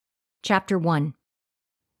Chapter 1.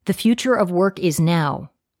 The future of work is now.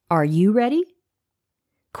 Are you ready?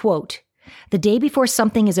 Quote, "The day before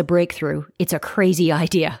something is a breakthrough, it's a crazy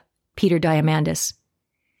idea." Peter Diamandis.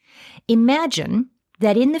 Imagine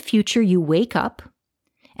that in the future you wake up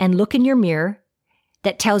and look in your mirror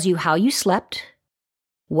that tells you how you slept,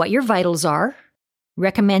 what your vitals are,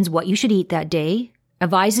 recommends what you should eat that day,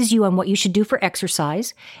 advises you on what you should do for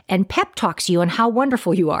exercise, and pep talks you on how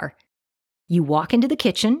wonderful you are. You walk into the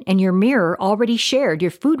kitchen and your mirror already shared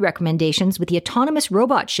your food recommendations with the autonomous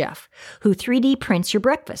robot chef who 3D prints your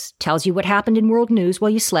breakfast, tells you what happened in world news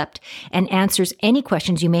while you slept, and answers any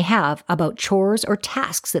questions you may have about chores or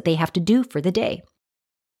tasks that they have to do for the day.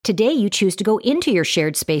 Today, you choose to go into your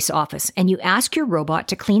shared space office and you ask your robot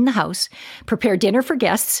to clean the house, prepare dinner for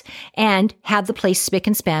guests, and have the place spick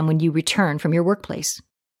and span when you return from your workplace.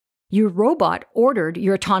 Your robot ordered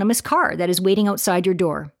your autonomous car that is waiting outside your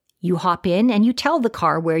door. You hop in and you tell the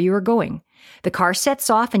car where you are going. The car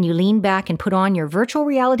sets off and you lean back and put on your virtual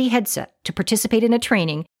reality headset to participate in a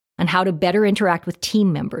training on how to better interact with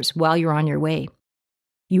team members while you're on your way.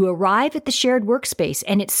 You arrive at the shared workspace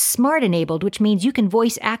and it's smart enabled, which means you can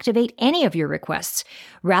voice activate any of your requests.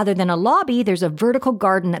 Rather than a lobby, there's a vertical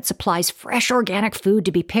garden that supplies fresh organic food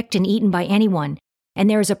to be picked and eaten by anyone. And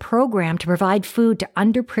there is a program to provide food to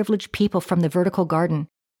underprivileged people from the vertical garden.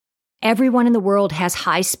 Everyone in the world has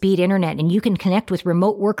high-speed internet, and you can connect with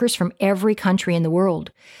remote workers from every country in the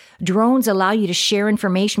world. Drones allow you to share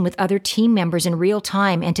information with other team members in real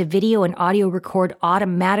time and to video and audio record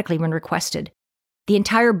automatically when requested. The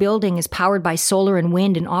entire building is powered by solar and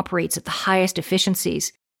wind and operates at the highest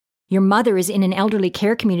efficiencies. Your mother is in an elderly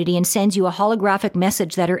care community and sends you a holographic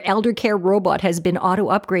message that her elder care robot has been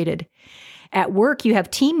auto-upgraded. At work, you have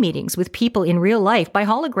team meetings with people in real life by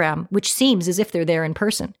hologram, which seems as if they're there in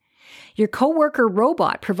person. Your coworker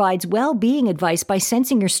robot provides well-being advice by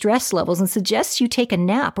sensing your stress levels and suggests you take a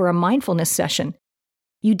nap or a mindfulness session.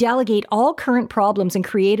 You delegate all current problems and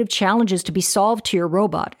creative challenges to be solved to your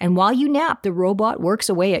robot, and while you nap, the robot works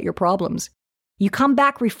away at your problems. You come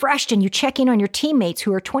back refreshed and you check in on your teammates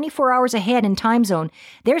who are 24 hours ahead in time zone.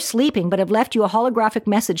 They're sleeping but have left you a holographic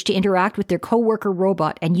message to interact with their coworker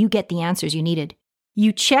robot, and you get the answers you needed.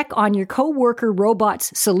 You check on your coworker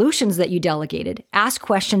robot's solutions that you delegated, ask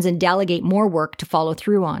questions, and delegate more work to follow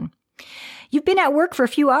through on. You've been at work for a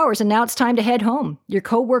few hours and now it's time to head home. Your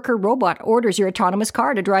coworker robot orders your autonomous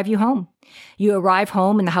car to drive you home. You arrive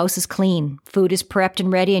home and the house is clean. Food is prepped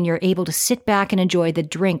and ready and you're able to sit back and enjoy the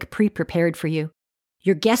drink pre-prepared for you.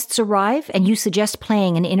 Your guests arrive and you suggest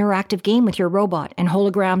playing an interactive game with your robot and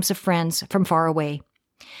holograms of friends from far away.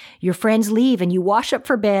 Your friends leave and you wash up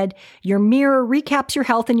for bed. Your mirror recaps your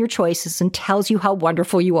health and your choices and tells you how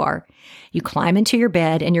wonderful you are. You climb into your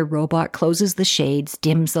bed and your robot closes the shades,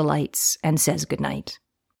 dims the lights, and says goodnight.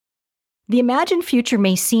 The imagined future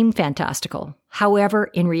may seem fantastical.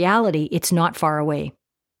 However, in reality, it's not far away.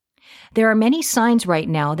 There are many signs right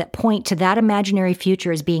now that point to that imaginary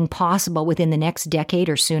future as being possible within the next decade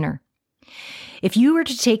or sooner. If you were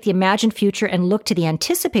to take the imagined future and look to the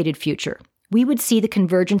anticipated future, we would see the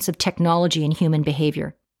convergence of technology and human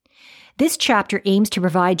behavior. This chapter aims to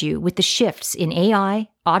provide you with the shifts in AI,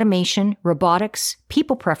 automation, robotics,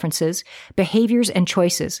 people preferences, behaviors, and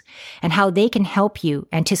choices, and how they can help you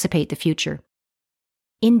anticipate the future.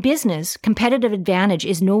 In business, competitive advantage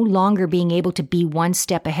is no longer being able to be one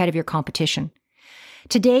step ahead of your competition.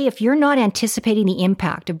 Today, if you're not anticipating the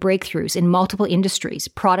impact of breakthroughs in multiple industries,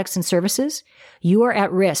 products, and services, you are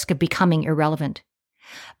at risk of becoming irrelevant.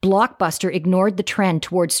 Blockbuster ignored the trend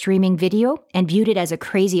towards streaming video and viewed it as a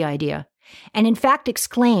crazy idea, and in fact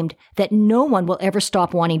exclaimed that no one will ever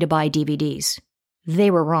stop wanting to buy DVDs.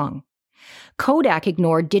 They were wrong. Kodak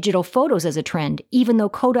ignored digital photos as a trend, even though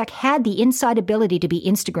Kodak had the inside ability to be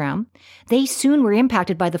Instagram. They soon were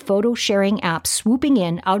impacted by the photo sharing apps swooping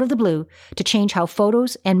in out of the blue to change how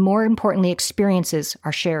photos and, more importantly, experiences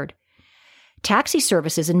are shared. Taxi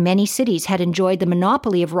services in many cities had enjoyed the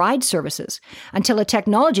monopoly of ride services until a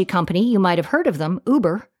technology company, you might have heard of them,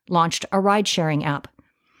 Uber, launched a ride-sharing app.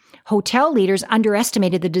 Hotel leaders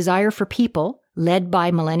underestimated the desire for people, led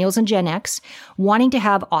by millennials and Gen X, wanting to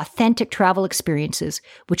have authentic travel experiences,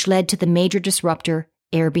 which led to the major disruptor,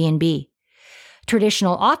 Airbnb.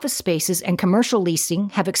 Traditional office spaces and commercial leasing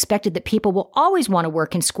have expected that people will always want to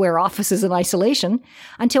work in square offices in isolation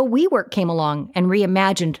until WeWork came along and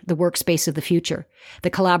reimagined the workspace of the future, the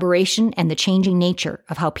collaboration and the changing nature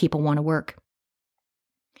of how people want to work.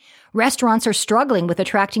 Restaurants are struggling with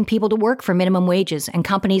attracting people to work for minimum wages, and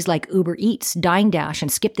companies like Uber Eats, Dine Dash,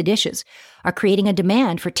 and Skip the Dishes are creating a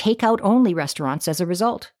demand for takeout-only restaurants as a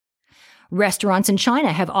result. Restaurants in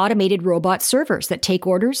China have automated robot servers that take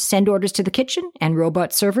orders, send orders to the kitchen, and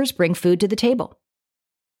robot servers bring food to the table.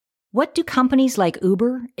 What do companies like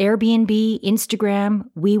Uber, Airbnb, Instagram,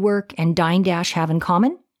 WeWork, and Dine Dash have in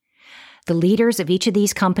common? The leaders of each of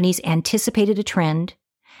these companies anticipated a trend,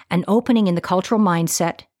 an opening in the cultural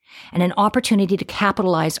mindset, and an opportunity to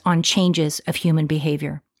capitalize on changes of human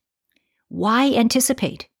behavior. Why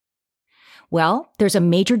anticipate? Well, there's a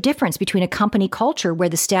major difference between a company culture where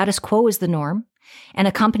the status quo is the norm and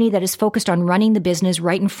a company that is focused on running the business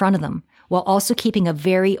right in front of them while also keeping a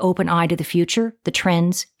very open eye to the future, the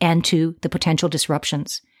trends, and to the potential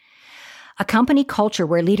disruptions. A company culture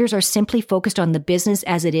where leaders are simply focused on the business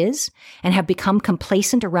as it is and have become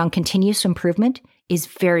complacent around continuous improvement is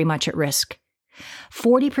very much at risk.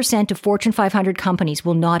 40% of Fortune 500 companies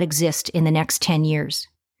will not exist in the next 10 years.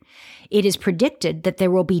 It is predicted that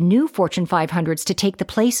there will be new Fortune 500s to take the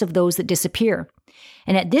place of those that disappear.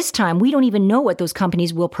 And at this time, we don't even know what those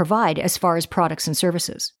companies will provide as far as products and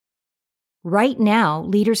services. Right now,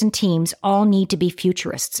 leaders and teams all need to be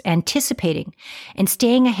futurists, anticipating and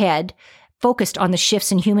staying ahead, focused on the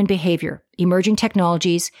shifts in human behavior, emerging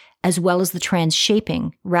technologies, as well as the trends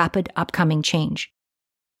shaping rapid upcoming change.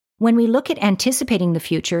 When we look at anticipating the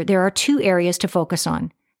future, there are two areas to focus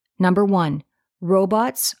on. Number one,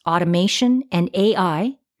 robots, automation, and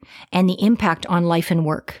AI, and the impact on life and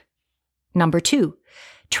work. Number two,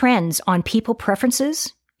 trends on people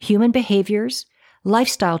preferences, human behaviors,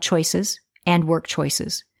 lifestyle choices, and work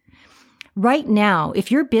choices. Right now, if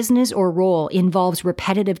your business or role involves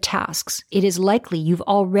repetitive tasks, it is likely you've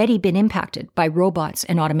already been impacted by robots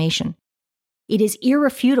and automation. It is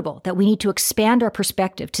irrefutable that we need to expand our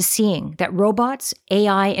perspective to seeing that robots,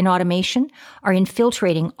 AI, and automation are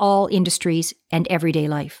infiltrating all industries and everyday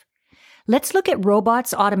life. Let's look at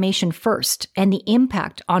robots automation first and the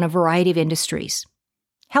impact on a variety of industries.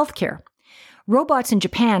 Healthcare. Robots in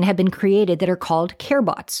Japan have been created that are called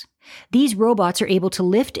CareBots. These robots are able to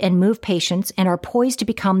lift and move patients and are poised to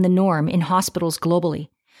become the norm in hospitals globally.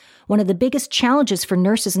 One of the biggest challenges for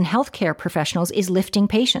nurses and healthcare professionals is lifting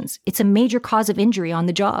patients. It's a major cause of injury on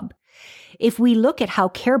the job. If we look at how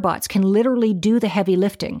CareBots can literally do the heavy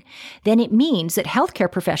lifting, then it means that healthcare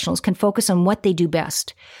professionals can focus on what they do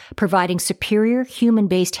best, providing superior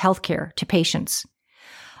human-based healthcare to patients.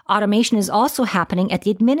 Automation is also happening at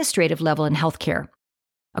the administrative level in healthcare.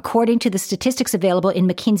 According to the statistics available in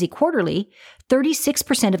McKinsey Quarterly,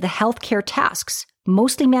 36% of the healthcare tasks,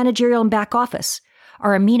 mostly managerial and back office,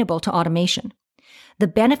 are amenable to automation. The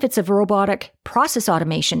benefits of robotic process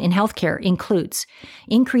automation in healthcare includes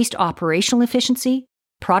increased operational efficiency,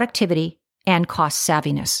 productivity, and cost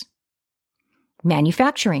savviness.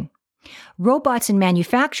 Manufacturing. Robots in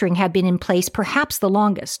manufacturing have been in place perhaps the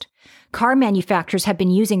longest. Car manufacturers have been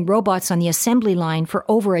using robots on the assembly line for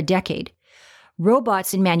over a decade.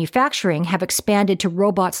 Robots in manufacturing have expanded to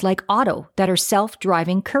robots like Otto that are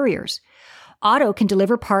self-driving couriers. Otto can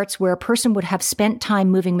deliver parts where a person would have spent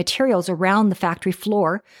time moving materials around the factory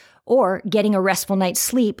floor or getting a restful night's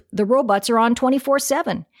sleep. The robots are on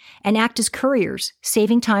 24/7 and act as couriers,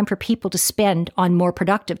 saving time for people to spend on more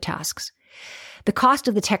productive tasks. The cost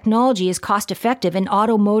of the technology is cost-effective, and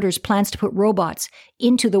Otto Motors plans to put robots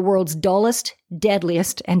into the world's dullest,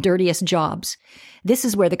 deadliest, and dirtiest jobs. This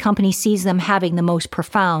is where the company sees them having the most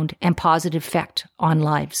profound and positive effect on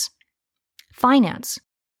lives. Finance.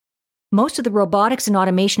 Most of the robotics and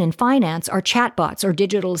automation in finance are chatbots or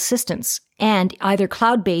digital assistants, and either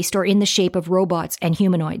cloud-based or in the shape of robots and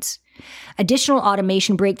humanoids. Additional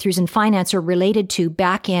automation breakthroughs in finance are related to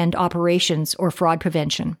back-end operations or fraud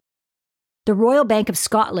prevention. The Royal Bank of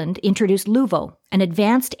Scotland introduced Luvo, an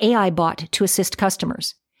advanced AI bot to assist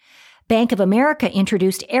customers. Bank of America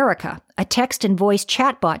introduced Erica, a text and voice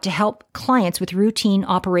chatbot to help clients with routine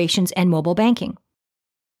operations and mobile banking.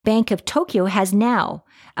 Bank of Tokyo has Now,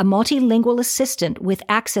 a multilingual assistant with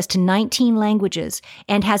access to 19 languages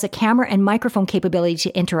and has a camera and microphone capability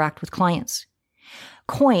to interact with clients.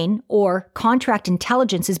 Coin, or contract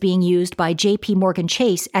intelligence, is being used by JP Morgan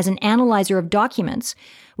Chase as an analyzer of documents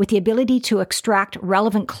with the ability to extract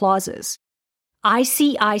relevant clauses.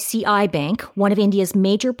 ICICI Bank, one of India's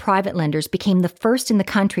major private lenders, became the first in the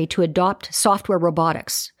country to adopt software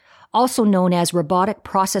robotics, also known as robotic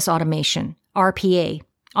process automation, RPA,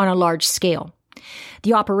 on a large scale.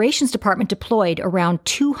 The operations department deployed around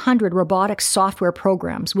 200 robotics software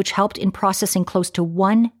programs, which helped in processing close to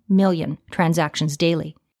 1 million transactions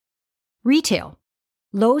daily. Retail.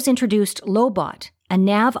 Lowe's introduced Lobot, a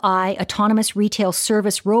NavEye autonomous retail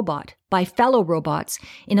service robot by fellow robots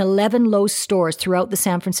in 11 Lowe's stores throughout the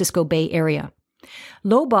San Francisco Bay Area.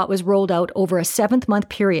 Lobot was rolled out over a 7-month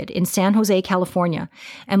period in San Jose, California,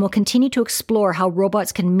 and will continue to explore how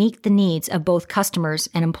robots can meet the needs of both customers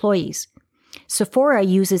and employees. Sephora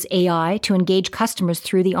uses AI to engage customers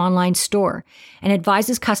through the online store and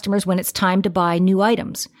advises customers when it's time to buy new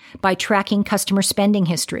items by tracking customer spending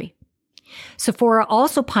history. Sephora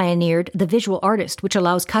also pioneered the Visual Artist, which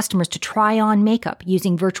allows customers to try on makeup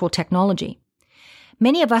using virtual technology.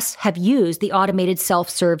 Many of us have used the automated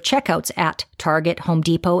self-serve checkouts at Target, Home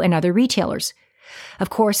Depot, and other retailers. Of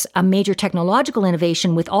course, a major technological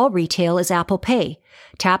innovation with all retail is Apple Pay,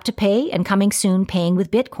 tap to pay, and coming soon, paying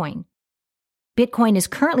with Bitcoin. Bitcoin is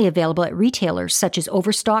currently available at retailers such as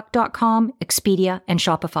Overstock.com, Expedia, and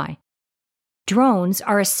Shopify. Drones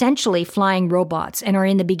are essentially flying robots and are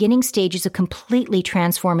in the beginning stages of completely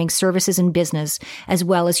transforming services and business, as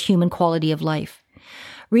well as human quality of life.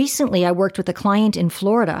 Recently, I worked with a client in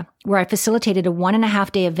Florida where I facilitated a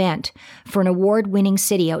 1.5-day event for an award-winning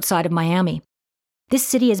city outside of Miami. This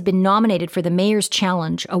city has been nominated for the Mayor's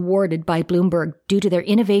Challenge awarded by Bloomberg due to their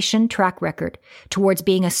innovation track record towards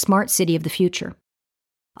being a smart city of the future.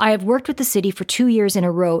 I have worked with the city for 2 years in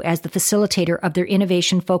a row as the facilitator of their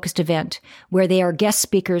innovation-focused event, where they are guest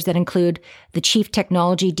speakers that include the Chief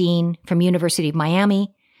Technology Dean from University of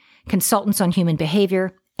Miami, consultants on human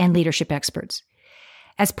behavior, and leadership experts.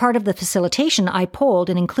 As part of the facilitation, I polled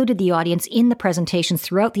and included the audience in the presentations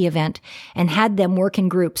throughout the event and had them work in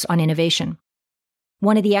groups on innovation.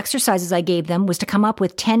 One of the exercises I gave them was to come up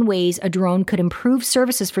with 10 ways a drone could improve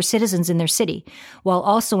services for citizens in their city, while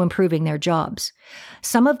also improving their jobs.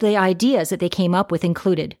 Some of the ideas that they came up with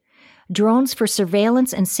included drones for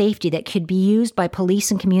surveillance and safety that could be used by police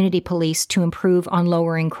and community police to improve on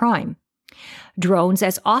lowering crime. Drones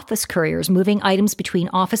as office couriers moving items between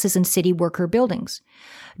offices and city worker buildings.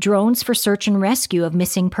 Drones for search and rescue of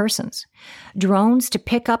missing persons. Drones to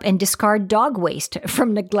pick up and discard dog waste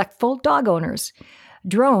from neglectful dog owners.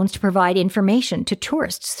 Drones to provide information to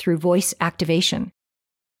tourists through voice activation.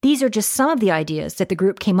 These are just some of the ideas that the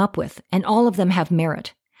group came up with, and all of them have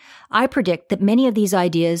merit. I predict that many of these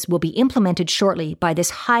ideas will be implemented shortly by this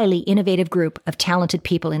highly innovative group of talented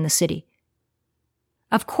people in the city.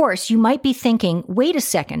 Of course, you might be thinking, wait a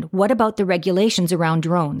second, what about the regulations around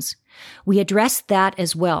drones? We addressed that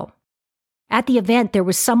as well. At the event, there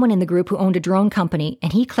was someone in the group who owned a drone company,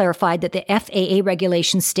 and he clarified that the FAA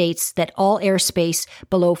regulation states that all airspace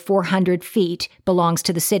below 400 feet belongs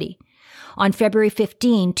to the city. On February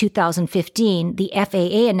 15, 2015, the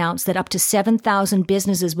FAA announced that up to 7,000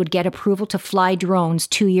 businesses would get approval to fly drones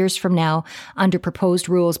 2 years from now under proposed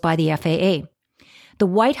rules by the FAA. The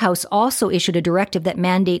White House also issued a directive that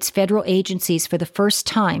mandates federal agencies for the first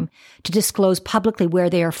time to disclose publicly where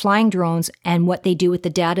they are flying drones and what they do with the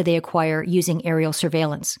data they acquire using aerial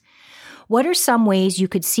surveillance. What are some ways you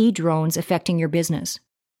could see drones affecting your business?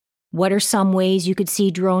 What are some ways you could see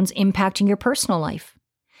drones impacting your personal life?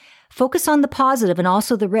 Focus on the positive and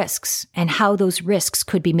also the risks and how those risks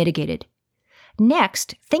could be mitigated.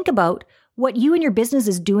 Next, think about what you and your business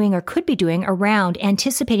is doing or could be doing around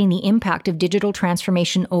anticipating the impact of digital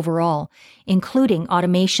transformation overall, including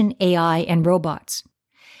automation, AI, and robots.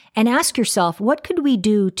 And ask yourself, what could we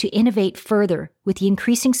do to innovate further with the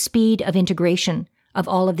increasing speed of integration of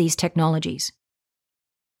all of these technologies?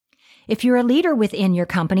 If you're a leader within your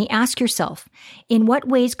company, ask yourself, in what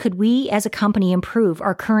ways could we as a company improve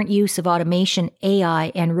our current use of automation,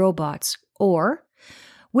 AI, and robots? Or,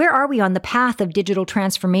 where are we on the path of digital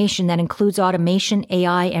transformation that includes automation,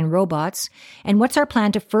 AI, and robots? And what's our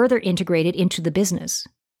plan to further integrate it into the business?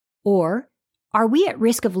 Or, are we at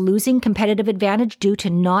risk of losing competitive advantage due to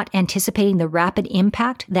not anticipating the rapid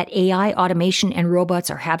impact that AI, automation, and robots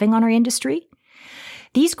are having on our industry?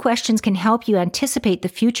 These questions can help you anticipate the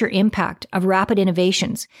future impact of rapid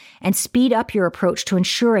innovations and speed up your approach to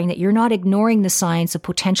ensuring that you're not ignoring the signs of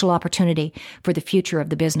potential opportunity for the future of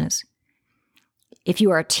the business. If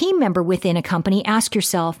you are a team member within a company, ask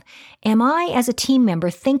yourself, am I as a team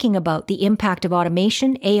member thinking about the impact of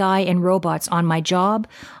automation, AI, and robots on my job,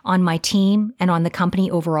 on my team, and on the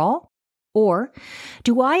company overall? Or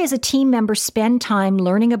do I as a team member spend time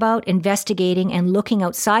learning about, investigating, and looking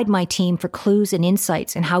outside my team for clues and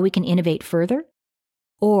insights and how we can innovate further?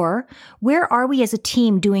 Or where are we as a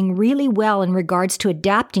team doing really well in regards to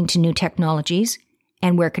adapting to new technologies,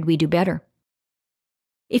 and where could we do better?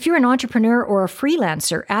 If you're an entrepreneur or a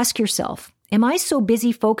freelancer, ask yourself, am I so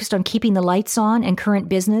busy focused on keeping the lights on and current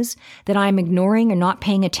business that I'm ignoring or not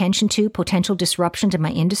paying attention to potential disruptions in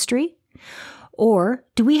my industry? Or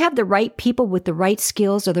do we have the right people with the right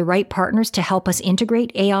skills or the right partners to help us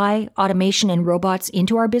integrate AI, automation, and robots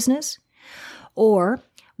into our business? Or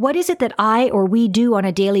What is it that I or we do on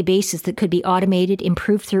a daily basis that could be automated,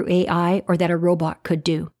 improved through AI, or that a robot could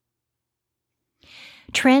do?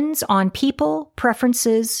 Trends on people,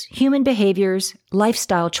 preferences, human behaviors,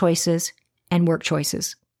 lifestyle choices, and work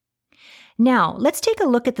choices. Now, let's take a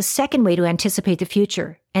look at the second way to anticipate the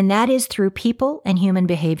future, and that is through people and human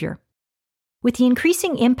behavior. With the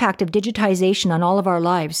increasing impact of digitization on all of our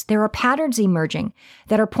lives, there are patterns emerging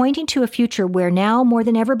that are pointing to a future where now, more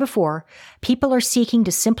than ever before, people are seeking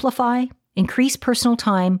to simplify, increase personal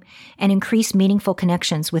time, and increase meaningful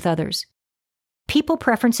connections with others. People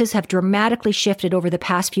preferences have dramatically shifted over the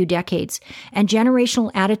past few decades, and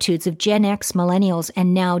generational attitudes of Gen X, Millennials,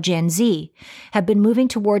 and now Gen Z have been moving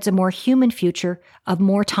towards a more human future of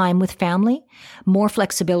more time with family, more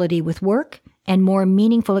flexibility with work, and more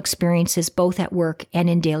meaningful experiences both at work and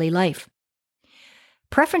in daily life.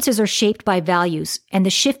 Preferences are shaped by values, and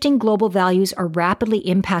the shifting global values are rapidly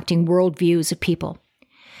impacting worldviews of people.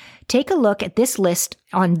 Take a look at this list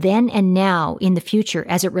on then and now in the future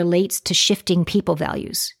as it relates to shifting people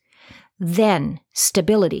values. Then,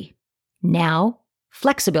 stability. Now,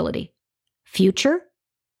 flexibility. Future,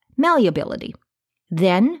 malleability.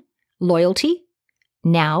 Then, loyalty.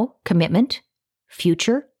 Now, commitment.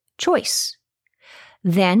 Future, choice.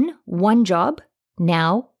 Then, one job.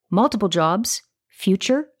 Now, multiple jobs.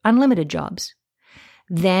 Future, unlimited jobs.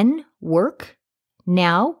 Then, work.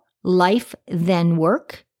 Now, life, then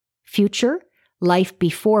work. Future, life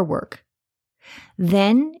before work.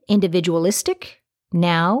 Then, individualistic.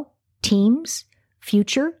 Now, teams.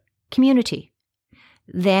 Future, community.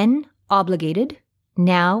 Then, obligated.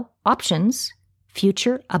 Now, options.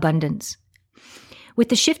 Future, abundance. With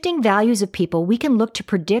the shifting values of people, we can look to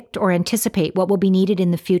predict or anticipate what will be needed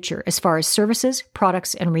in the future as far as services,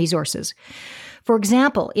 products, and resources. For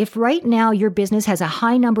example, if right now your business has a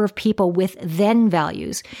high number of people with then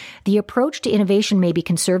values, the approach to innovation may be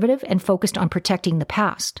conservative and focused on protecting the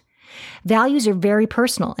past. Values are very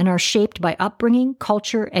personal and are shaped by upbringing,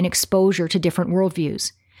 culture, and exposure to different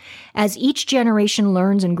worldviews. As each generation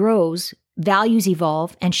learns and grows, values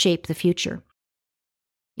evolve and shape the future.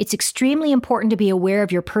 It's extremely important to be aware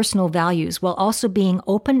of your personal values while also being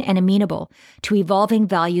open and amenable to evolving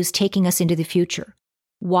values taking us into the future.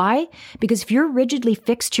 Why? Because if you're rigidly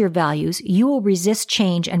fixed to your values, you will resist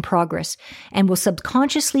change and progress and will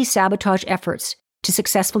subconsciously sabotage efforts to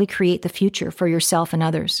successfully create the future for yourself and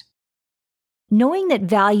others. Knowing that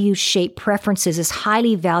values shape preferences is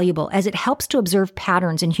highly valuable as it helps to observe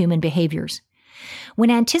patterns in human behaviors. When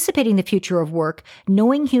anticipating the future of work,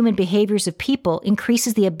 knowing human behaviors of people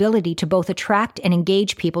increases the ability to both attract and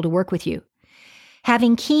engage people to work with you.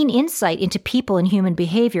 Having keen insight into people and human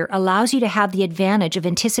behavior allows you to have the advantage of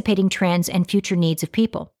anticipating trends and future needs of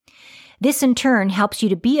people. This in turn helps you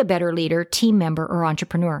to be a better leader, team member, or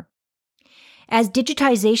entrepreneur. As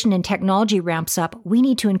digitization and technology ramps up, we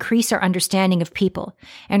need to increase our understanding of people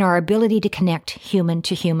and our ability to connect human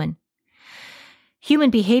to human.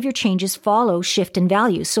 Human behavior changes follow shift in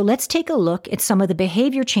values, so let's take a look at some of the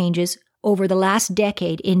behavior changes over the last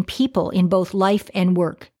decade in people in both life and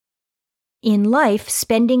work. In life,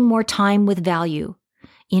 spending more time with value.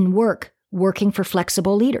 In work, working for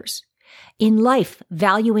flexible leaders. In life,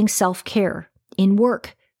 valuing self-care. In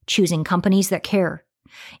work, choosing companies that care.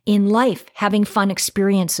 In life, having fun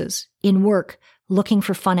experiences. In work, looking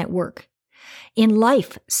for fun at work. In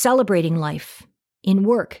life, celebrating life. In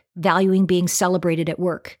work, valuing being celebrated at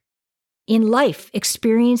work. In life,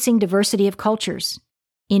 experiencing diversity of cultures.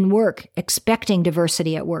 In work, expecting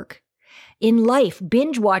diversity at work. In life,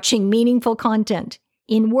 binge-watching meaningful content.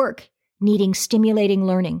 In work, needing stimulating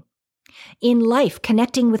learning. In life,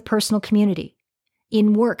 connecting with personal community.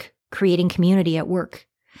 In work, creating community at work.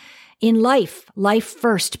 In life, life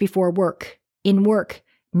first before work. In work,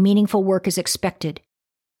 meaningful work is expected.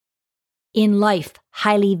 In life,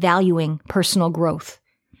 highly valuing personal growth.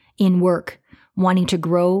 In work, wanting to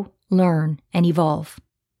grow, learn, and evolve.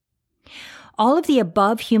 All of the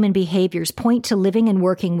above human behaviors point to living and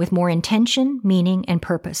working with more intention, meaning, and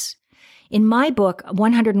purpose. In my book,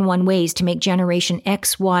 101 Ways to Make Generation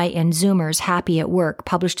X, Y, and Zoomers Happy at Work,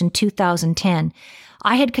 published in 2010,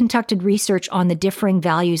 I had conducted research on the differing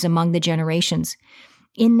values among the generations.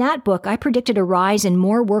 In that book, I predicted a rise in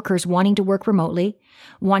more workers wanting to work remotely,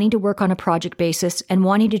 wanting to work on a project basis, and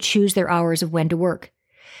wanting to choose their hours of when to work.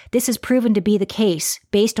 This has proven to be the case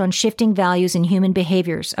based on shifting values and human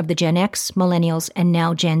behaviors of the Gen X, Millennials, and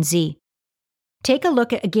now Gen Z. Take a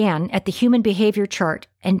look again at the human behavior chart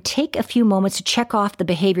and take a few moments to check off the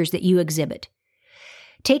behaviors that you exhibit.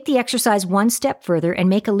 Take the exercise one step further and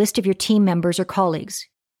make a list of your team members or colleagues.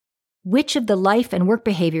 Which of the life and work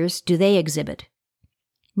behaviors do they exhibit?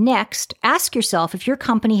 Next, ask yourself if your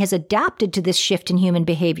company has adapted to this shift in human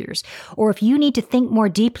behaviors, or if you need to think more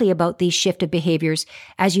deeply about these shifted behaviors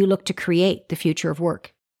as you look to create the future of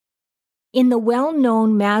work. In the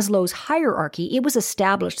well-known Maslow's hierarchy, it was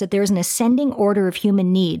established that there is an ascending order of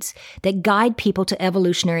human needs that guide people to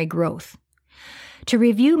evolutionary growth. To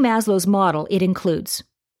review Maslow's model, it includes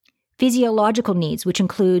physiological needs, which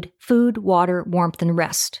include food, water, warmth, and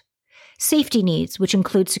rest. Safety needs, which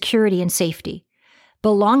include security and safety.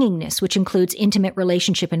 Belongingness, which includes intimate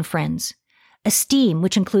relationship and friends. Esteem,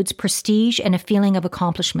 which includes prestige and a feeling of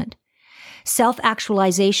accomplishment.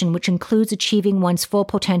 Self-actualization, which includes achieving one's full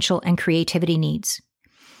potential and creativity needs.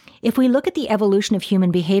 If we look at the evolution of human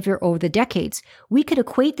behavior over the decades, we could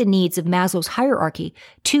equate the needs of Maslow's hierarchy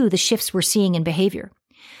to the shifts we're seeing in behavior.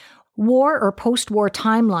 War or post-war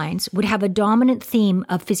timelines would have a dominant theme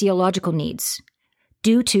of physiological needs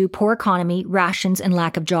due to poor economy, rations, and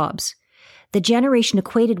lack of jobs. The generation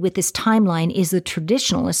equated with this timeline is the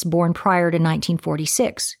traditionalists born prior to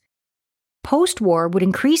 1946. Post-war would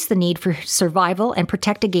increase the need for survival and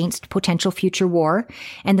protect against potential future war,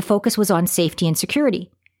 and the focus was on safety and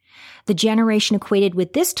security. The generation equated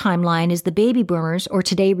with this timeline is the baby boomers, or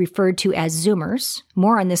today referred to as Zoomers,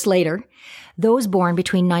 more on this later, those born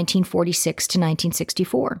between 1946 to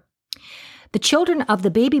 1964. The children of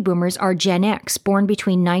the baby boomers are Gen X, born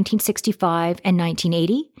between 1965 and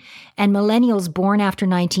 1980, and millennials born after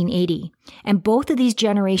 1980. And both of these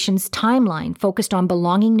generations' timeline focused on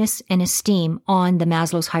belongingness and esteem on the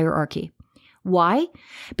Maslow's hierarchy. Why?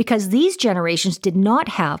 Because these generations did not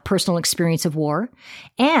have personal experience of war,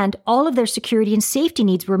 and all of their security and safety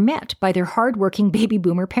needs were met by their hardworking baby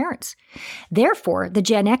boomer parents. Therefore, the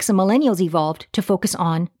Gen X and millennials evolved to focus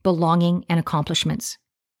on belonging and accomplishments.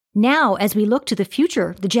 Now, as we look to the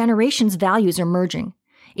future, the generations' values are merging.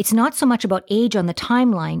 It's not so much about age on the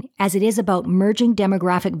timeline as it is about merging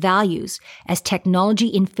demographic values as technology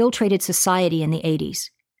infiltrated society in the 80s.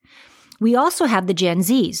 We also have the Gen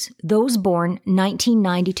Zs, those born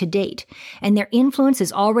 1990 to date, and their influence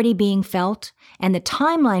is already being felt, and the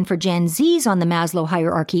timeline for Gen Zs on the Maslow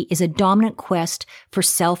hierarchy is a dominant quest for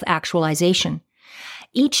self-actualization.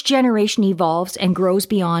 Each generation evolves and grows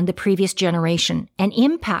beyond the previous generation and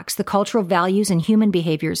impacts the cultural values and human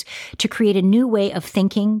behaviors to create a new way of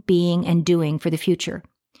thinking, being, and doing for the future.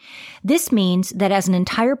 This means that as an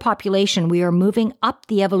entire population, we are moving up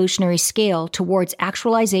the evolutionary scale towards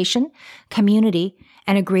actualization, community,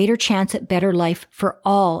 and a greater chance at better life for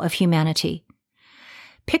all of humanity.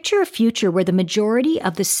 Picture a future where the majority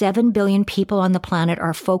of the 7 billion people on the planet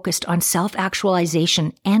are focused on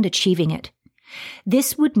self-actualization and achieving it.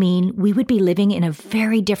 This would mean we would be living in a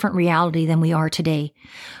very different reality than we are today.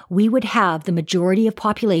 We would have the majority of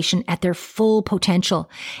population at their full potential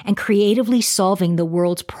and creatively solving the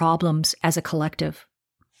world's problems as a collective.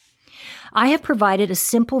 I have provided a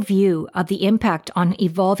simple view of the impact on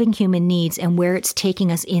evolving human needs and where it's taking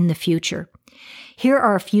us in the future. Here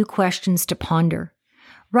are a few questions to ponder.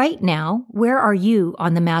 Right now, where are you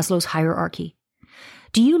on the Maslow's hierarchy?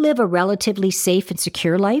 Do you live a relatively safe and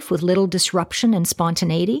secure life with little disruption and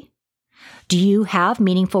spontaneity? Do you have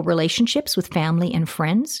meaningful relationships with family and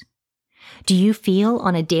friends? Do you feel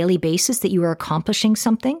on a daily basis that you are accomplishing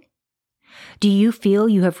something? Do you feel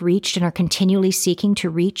you have reached and are continually seeking to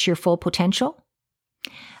reach your full potential?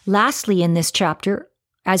 Lastly, in this chapter,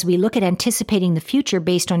 as we look at anticipating the future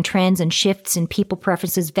based on trends and shifts in people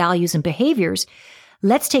preferences, values, and behaviors,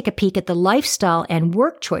 let's take a peek at the lifestyle and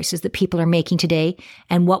work choices that people are making today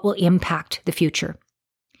and what will impact the future.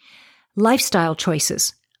 Lifestyle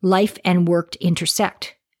choices. Life and work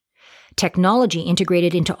intersect. Technology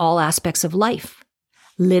integrated into all aspects of life.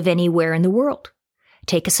 Live anywhere in the world.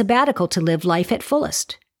 Take a sabbatical to live life at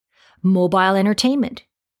fullest. Mobile entertainment.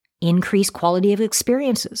 Increase quality of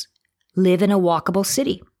experiences. Live in a walkable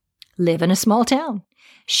city. Live in a small town.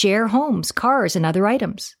 Share homes, cars, and other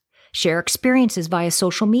items. Share experiences via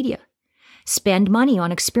social media. Spend money on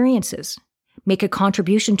experiences. Make a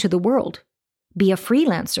contribution to the world. Be a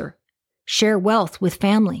freelancer. Share wealth with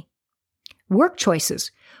family. Work choices.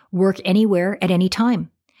 Work anywhere at any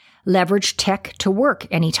time. Leverage tech to work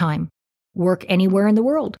anytime. Work anywhere in the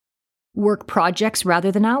world. Work projects rather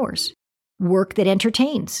than hours. Work that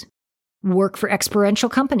entertains. Work for experiential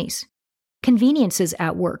companies. Conveniences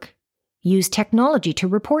at work. Use technology to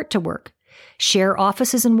report to work. Share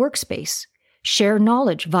offices and workspace. Share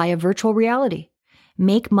knowledge via virtual reality.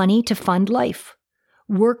 Make money to fund life.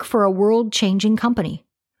 Work for a world-changing company.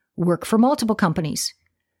 Work for multiple companies.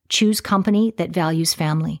 Choose company that values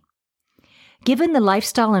family. Given the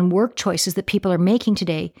lifestyle and work choices that people are making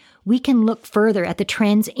today, we can look further at the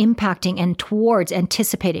trends impacting and towards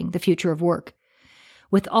anticipating the future of work.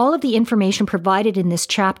 With all of the information provided in this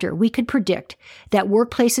chapter, we could predict that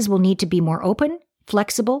workplaces will need to be more open,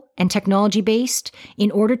 flexible, and technology-based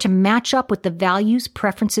in order to match up with the values,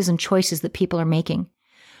 preferences, and choices that people are making.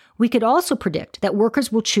 We could also predict that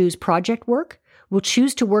workers will choose project work, will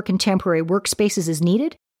choose to work in temporary workspaces as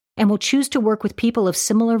needed, and will choose to work with people of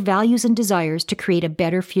similar values and desires to create a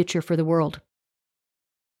better future for the world.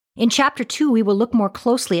 In Chapter 2, we will look more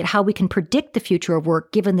closely at how we can predict the future of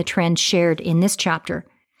work given the trends shared in this chapter.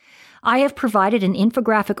 I have provided an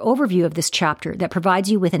infographic overview of this chapter that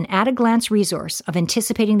provides you with an at-a-glance resource of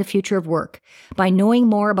anticipating the future of work by knowing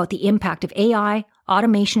more about the impact of AI,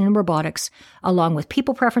 automation, and robotics, along with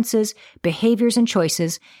people preferences, behaviors, and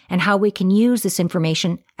choices, and how we can use this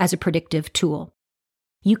information as a predictive tool.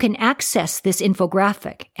 You can access this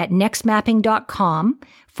infographic at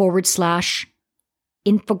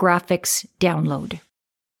nextmapping.com/infographics download.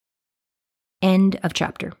 End of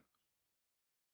chapter.